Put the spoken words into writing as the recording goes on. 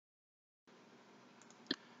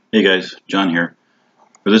Hey guys, John here.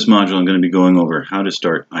 For this module I'm going to be going over how to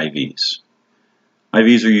start IVs.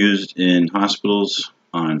 IVs are used in hospitals,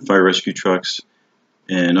 on fire rescue trucks,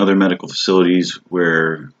 and other medical facilities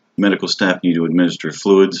where medical staff need to administer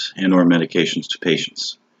fluids and or medications to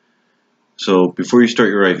patients. So before you start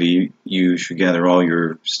your IV, you should gather all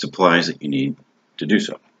your supplies that you need to do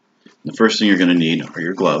so. The first thing you're going to need are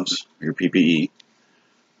your gloves, your PPE.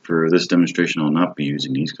 For this demonstration I'll not be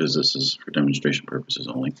using these because this is for demonstration purposes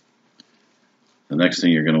only. The next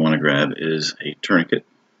thing you're going to want to grab is a tourniquet.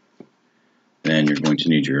 Then you're going to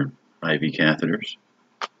need your IV catheters.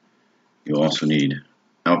 You'll also need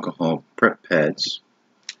alcohol prep pads.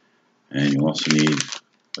 And you'll also need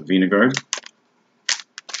a VenaGuard,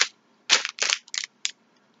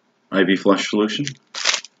 IV flush solution,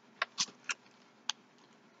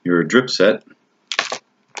 your drip set,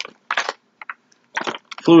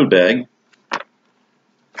 fluid bag,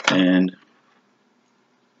 and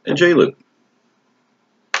a J-loop.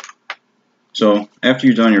 So after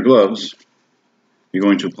you don your gloves, you're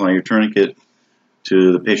going to apply your tourniquet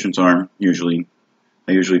to the patient's arm. I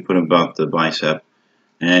usually put them about the bicep,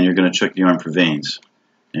 and you're going to check the arm for veins.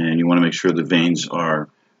 And you want to make sure the veins are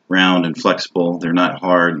round and flexible, they're not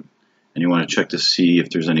hard, and you want to check to see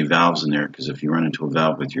if there's any valves in there, because if you run into a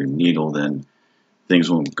valve with your needle, then things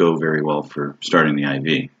won't go very well for starting the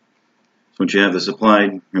IV. So once you have this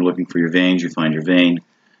applied, you're looking for your veins, you find your vein.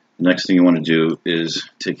 The next thing you want to do is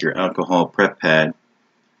take your alcohol prep pad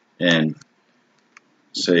and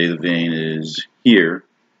say the vein is here.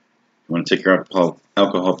 You want to take your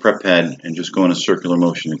alcohol prep pad and just go in a circular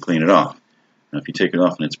motion and clean it off. Now if you take it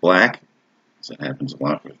off and it's black, as that happens a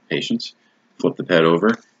lot with patients, flip the pad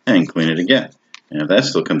over and clean it again. And if that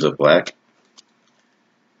still comes up black,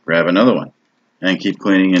 grab another one and keep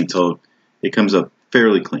cleaning until it comes up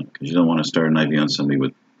fairly clean, because you don't want to start an IV on somebody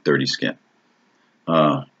with dirty skin.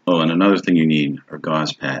 Oh, and another thing you need are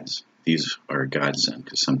gauze pads. These are a godsend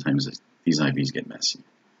because sometimes these IVs get messy.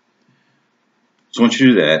 So once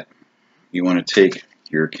you do that, you want to take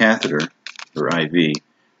your catheter or IV.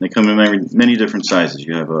 They come in many different sizes.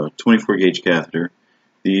 You have a 24 gauge catheter.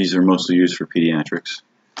 These are mostly used for pediatrics.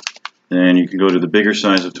 Then you can go to the bigger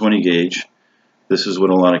size of 20 gauge. This is what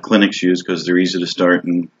a lot of clinics use because they're easy to start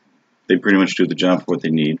and they pretty much do the job for what they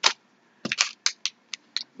need.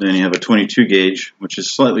 Then you have a 22 gauge, which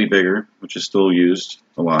is slightly bigger, which is still used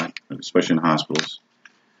a lot, especially in hospitals.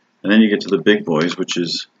 And then you get to the big boys, which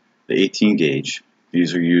is the 18 gauge.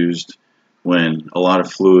 These are used when a lot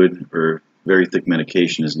of fluid or very thick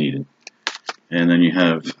medication is needed. And then you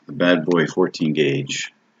have the bad boy 14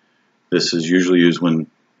 gauge. This is usually used when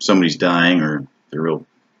somebody's dying or they're real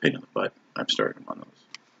pain in the butt. I've started them on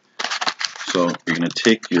those. So you're going to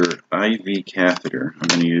take your IV catheter.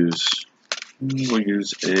 We'll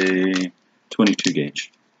use a 22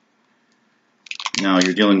 gauge. Now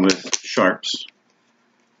you're dealing with sharps,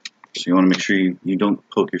 so you want to make sure you don't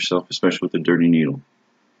poke yourself, especially with a dirty needle.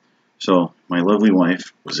 So my lovely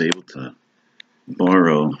wife was able to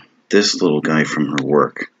borrow this little guy from her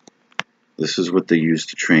work. This is what they use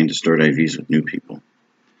to train to start IVs with new people.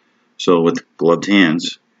 So with gloved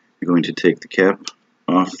hands, you're going to take the cap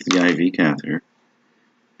off the IV catheter,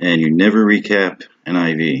 and you never recap an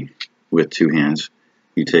IV with two hands.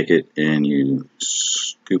 You take it and you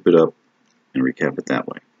scoop it up and recap it that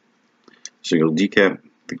way. So you'll decap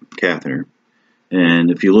the catheter,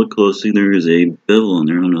 and if you look closely, there is a bevel in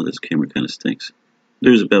there. I don't know, this camera kind of stinks.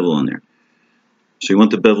 There's a bevel in there. So you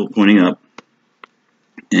want the bevel pointing up,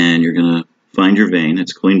 and you're going to find your vein.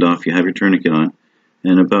 It's cleaned off. You have your tourniquet on,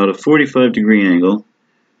 and about a 45-degree angle,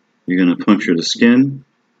 you're going to puncture the skin,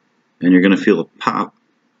 and you're going to feel a pop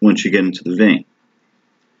once you get into the vein.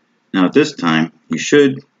 Now at this time, you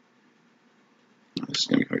should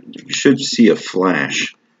see a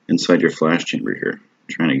flash inside your flash chamber here. I'm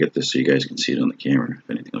trying to get this so you guys can see it on the camera. If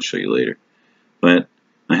anything, I'll show you later. But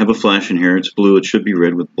I have a flash in here. It's blue. It should be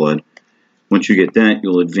red with blood. Once you get that,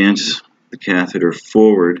 you'll advance the catheter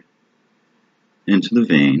forward into the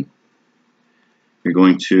vein. You're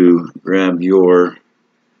going to grab your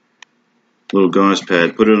little gauze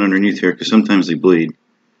pad, put it underneath here because sometimes they bleed.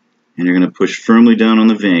 And you're going to push firmly down on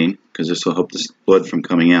the vein because this will help the blood from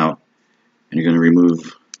coming out. And you're going to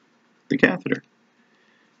remove the catheter.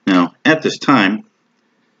 Now, at this time,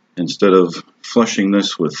 instead of flushing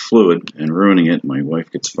this with fluid and ruining it, my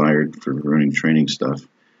wife gets fired for ruining training stuff,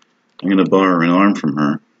 I'm going to borrow an arm from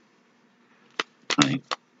her. Hi,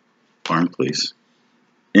 arm please.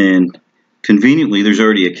 And conveniently, there's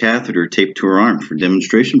already a catheter taped to her arm for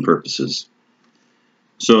demonstration purposes.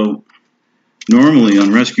 So normally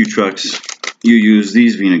on rescue trucks, you use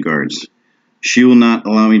these VenaGuards. She will not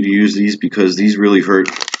allow me to use these because these really hurt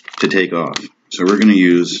to take off. So we're going to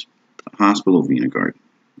use a hospital VenaGuard.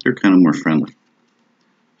 They're kind of more friendly.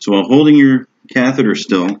 So while holding your catheter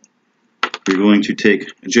still, you're going to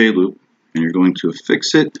take a J-loop and you're going to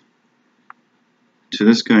affix it to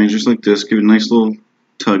this guy just like this. Give it a nice little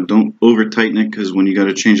tug. Don't over tighten it, because when you got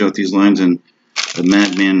to change out these lines and a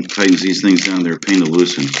madman tightens these things down, they're a pain to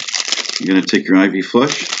loosen. You're going to take your IV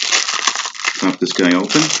flush, pop this guy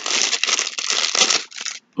open.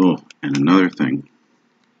 Oh, and another thing.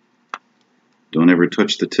 Don't ever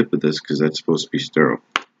touch the tip of this, because that's supposed to be sterile.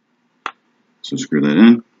 So screw that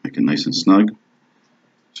in, make it nice and snug.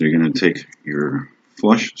 So you're going to take your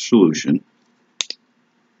flush solution,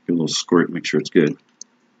 give a little squirt, make sure it's good.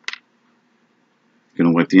 You're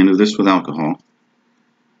going to wipe the end of this with alcohol.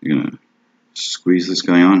 You're going to squeeze this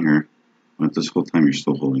guy on here. But this whole time you're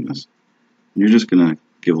still holding this. And you're just going to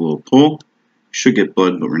give a little pull. You should get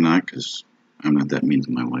blood, but we're not, because I'm not that mean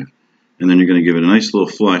to my wife. And then you're going to give it a nice little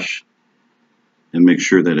flush and make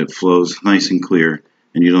sure that it flows nice and clear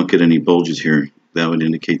and you don't get any bulges here. That would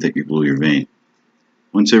indicate that you blew your vein.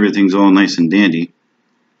 Once everything's all nice and dandy,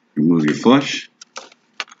 remove your flush,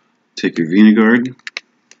 take your VenaGuard.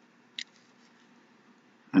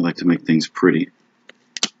 I like to make things pretty.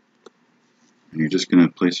 And you're just going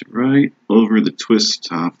to place it right over the twist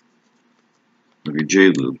top of your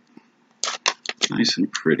J-loop. Nice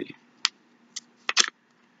and pretty.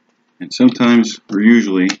 And sometimes, or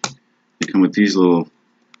usually, they come with these little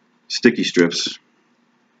sticky strips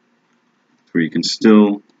where you can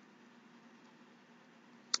still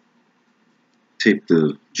tape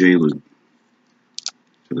the J-loop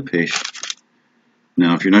to the patient.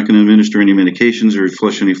 Now, if you're not going to administer any medications or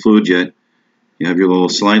flush any fluid yet, you have your little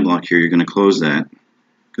slide lock here. You're going to close that,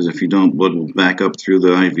 because if you don't, blood will back up through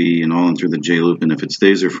the IV and all in through the J-loop, and if it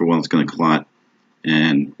stays there for a while, it's going to clot.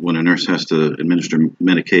 And when a nurse has to administer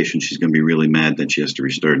medication, she's going to be really mad that she has to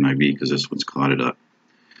restart an IV because that's what's clotted up.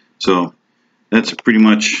 So that's pretty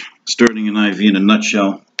much starting an IV in a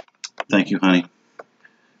nutshell. Thank you, honey.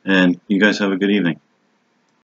 And you guys have a good evening.